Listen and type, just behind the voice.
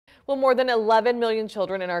Well, more than 11 million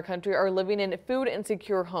children in our country are living in food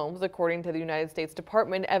insecure homes, according to the United States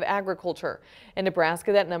Department of Agriculture. In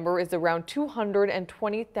Nebraska, that number is around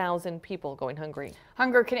 220,000 people going hungry.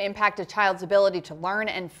 Hunger can impact a child's ability to learn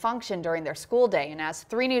and function during their school day. And as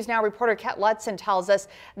 3 News Now reporter Kat Lutzen tells us,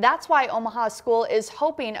 that's why Omaha School is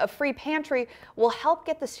hoping a free pantry will help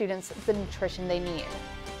get the students the nutrition they need.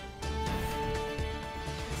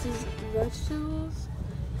 This is vegetables,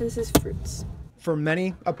 and this is fruits. For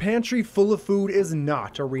many, a pantry full of food is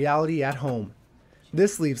not a reality at home.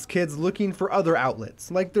 This leaves kids looking for other outlets,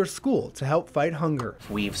 like their school, to help fight hunger.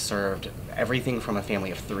 We've served everything from a family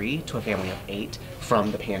of 3 to a family of 8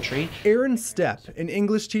 from the pantry. Aaron Stepp, an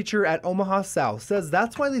English teacher at Omaha South, says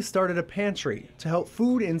that's why they started a pantry, to help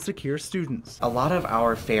food insecure students. A lot of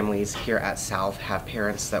our families here at South have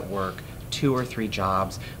parents that work 2 or 3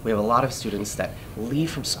 jobs. We have a lot of students that leave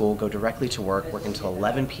from school, go directly to work until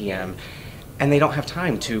 11 p.m., and they don't have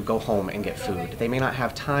time to go home and get food. They may not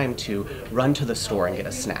have time to run to the store and get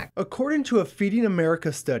a snack. According to a Feeding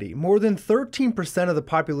America study, more than 13% of the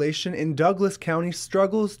population in Douglas County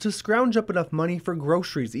struggles to scrounge up enough money for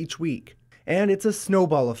groceries each week. And it's a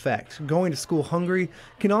snowball effect. Going to school hungry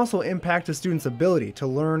can also impact a student's ability to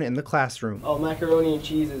learn in the classroom. Oh, macaroni and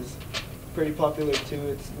cheese is pretty popular too.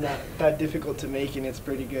 It's not that difficult to make and it's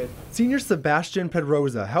pretty good. Senior Sebastian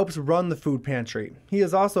Pedroza helps run the food pantry. He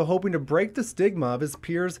is also hoping to break the stigma of his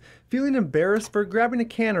peers feeling embarrassed for grabbing a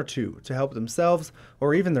can or two to help themselves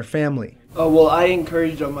or even their family. Oh, well, I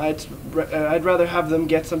encourage them. I'd rather have them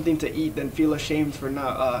get something to eat than feel ashamed for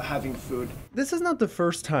not having food. This is not the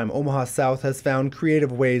first time Omaha South has found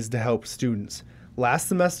creative ways to help students. Last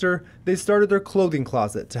semester, they started their clothing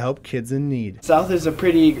closet to help kids in need. South is a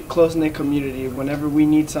pretty close-knit community. Whenever we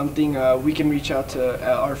need something, we can reach out to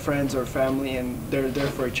our friends or family, and they're there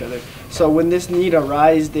for each other. So when this need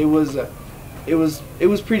arose, it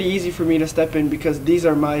was pretty easy for me to step in because these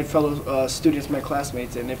are my fellow students, my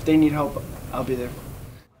classmates, and if they need help, I'll be there.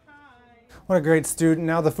 What a great student.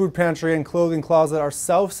 Now the food pantry and clothing closet are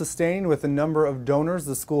self-sustaining with the number of donors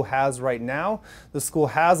the school has right now. The school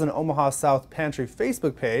has an Omaha South Pantry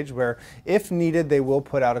Facebook page where, if needed, they will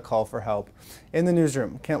put out a call for help. In the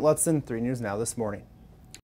newsroom, Kent Lutzen, 3 News Now this morning.